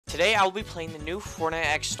Today I will be playing the new Fortnite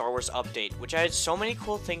X Star Wars update, which adds so many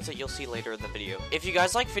cool things that you'll see later in the video. If you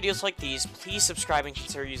guys like videos like these, please subscribe and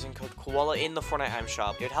consider using code Koala in the Fortnite item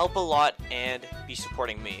shop. It would help a lot and be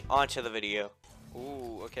supporting me. On to the video.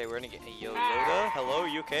 Ooh, okay, we're gonna get Yo Yoda. Hello,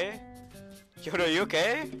 you okay? Yoda, you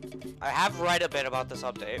okay? I have read a bit about this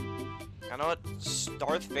update. I know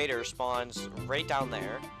Darth Vader spawns right down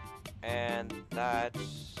there, and that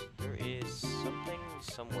there is something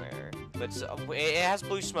somewhere, but it has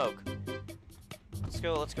blue smoke.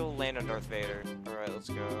 Let's go land on Darth Vader. All right, let's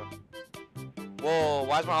go. Whoa,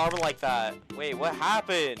 why is my armor like that? Wait, what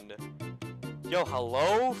happened? Yo,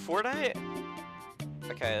 hello, Fortnite?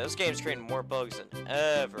 Okay, this game's creating more bugs than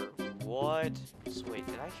ever. What? So wait,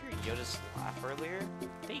 did I hear Yoda's laugh earlier?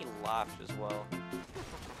 I think he laughed as well.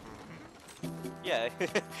 Yeah,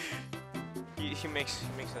 he makes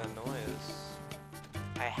that noise.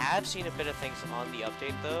 I have seen a bit of things on the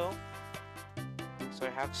update though. So I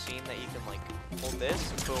have seen that you can like hold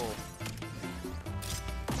this and boom.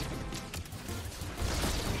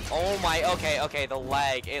 Oh my, okay, the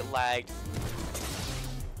lag, it lagged.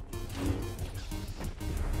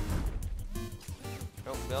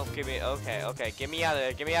 No, give me, okay, get me out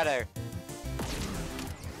of there,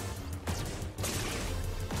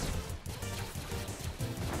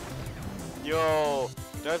 Yo,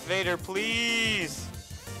 Darth Vader, please!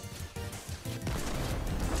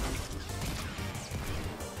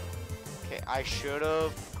 Okay, I should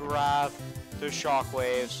have grabbed the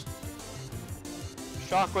shockwaves.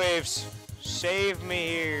 Shockwaves, save me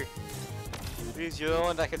here. Please, you're the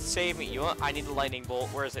one that can save me. You want? I need the lightning bolt.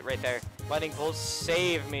 Where is it? Right there. Lightning bolt,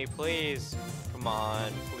 save me, please. Come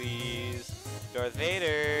on, please. Darth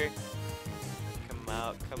Vader.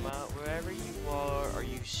 Come out, wherever you are. Are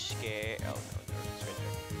you scared? Oh no, it's right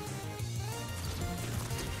there.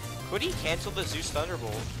 Could he cancel the Zeus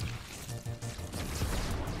Thunderbolt?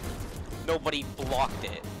 Nobody blocked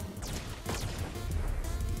it.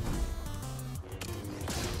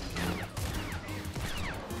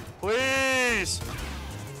 Please!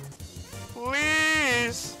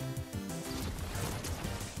 Please!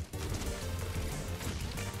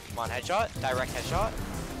 Come on, headshot? Direct headshot?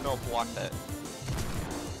 No, block that.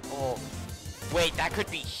 Oh. Wait, that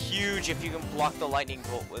could be huge if you can block the lightning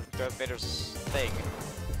bolt with Darth Vader's thing.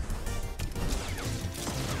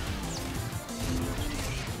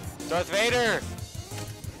 Darth Vader!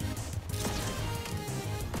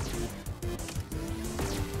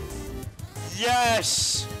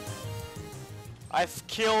 Yes! I've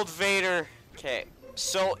killed Vader. Okay,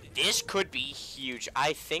 so this could be huge.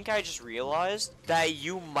 I think I just realized that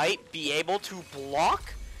you might be able to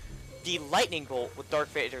block the lightning bolt with Darth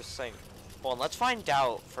Vader's thing. Well, let's find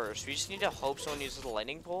out first. We just need to hope someone uses the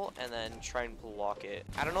lightning bolt and then try and block it.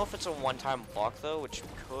 I don't know if it's a one-time block though, which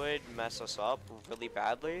could mess us up really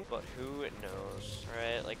badly, but who knows,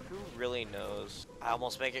 right? Like, who really knows? I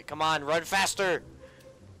almost make it. Come on, run faster!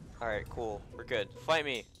 Alright, cool. We're good. Fight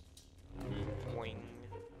me. Boing.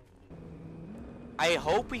 I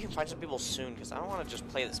hope we can find some people soon, because I don't want to just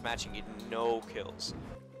play this match and get no kills.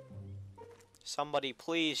 Somebody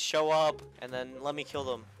please show up, and then let me kill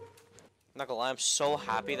them. I'm not gonna lie, I'm so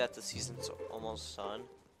happy that the season's almost done.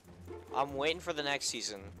 I'm waiting for the next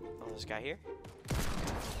season. Oh, this guy here?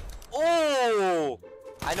 Oh!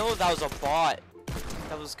 I know that was a bot.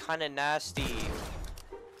 That was kind of nasty.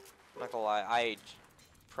 I'm not gonna lie, I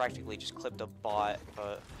practically just clipped a bot,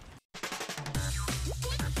 but...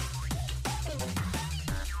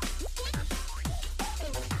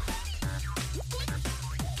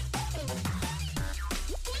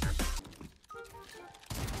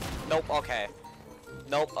 Nope, okay.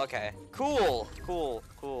 Nope, okay. Cool.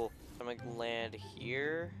 I'm gonna land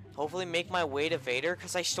here. Hopefully make my way to Vader,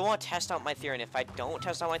 because I still want to test out my theory, and if I don't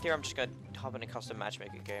test out my theory, I'm just gonna hop in a custom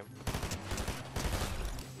matchmaking game.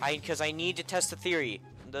 Because I need to test the theory.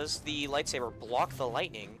 Does the lightsaber block the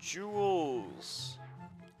lightning? Jules.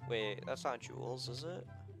 Wait, that's not Jules, is it?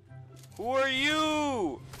 Who are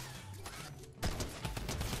you?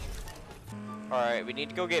 Alright, we need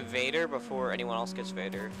to go get Vader before anyone else gets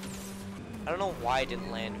Vader. I don't know why I didn't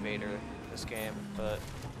land Vader this game, but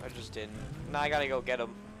I just didn't. Now I gotta go get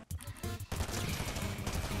him.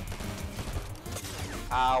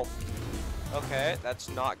 Ow. Okay, that's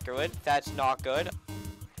not good. That's not good.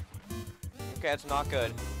 Okay, that's not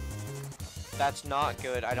good. That's not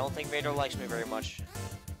good. I don't think Vader likes me very much.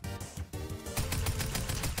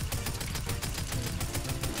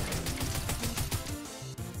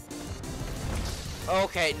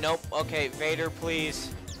 Okay, nope. Okay, Vader, please.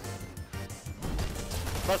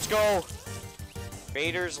 Let's go.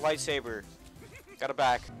 Vader's lightsaber. Got it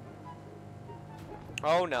back.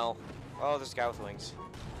 Oh no. Oh, this guy with wings.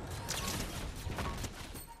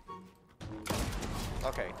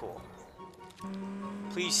 Okay, cool.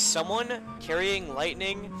 Please, someone carrying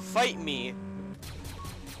lightning, fight me.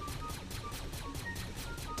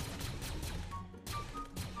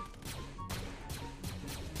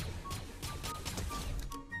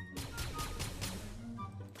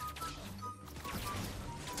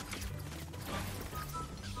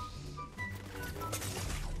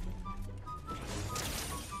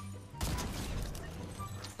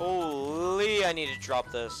 Holy, I need to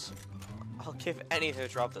drop this. I'll give anything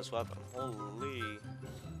to drop this weapon. Holy.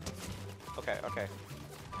 Okay, okay.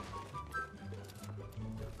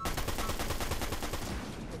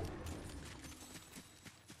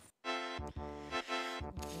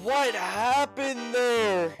 What happened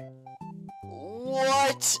there?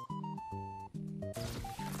 What?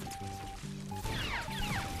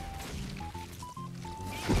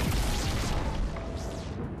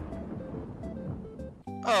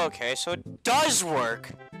 Okay, so it does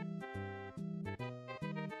work.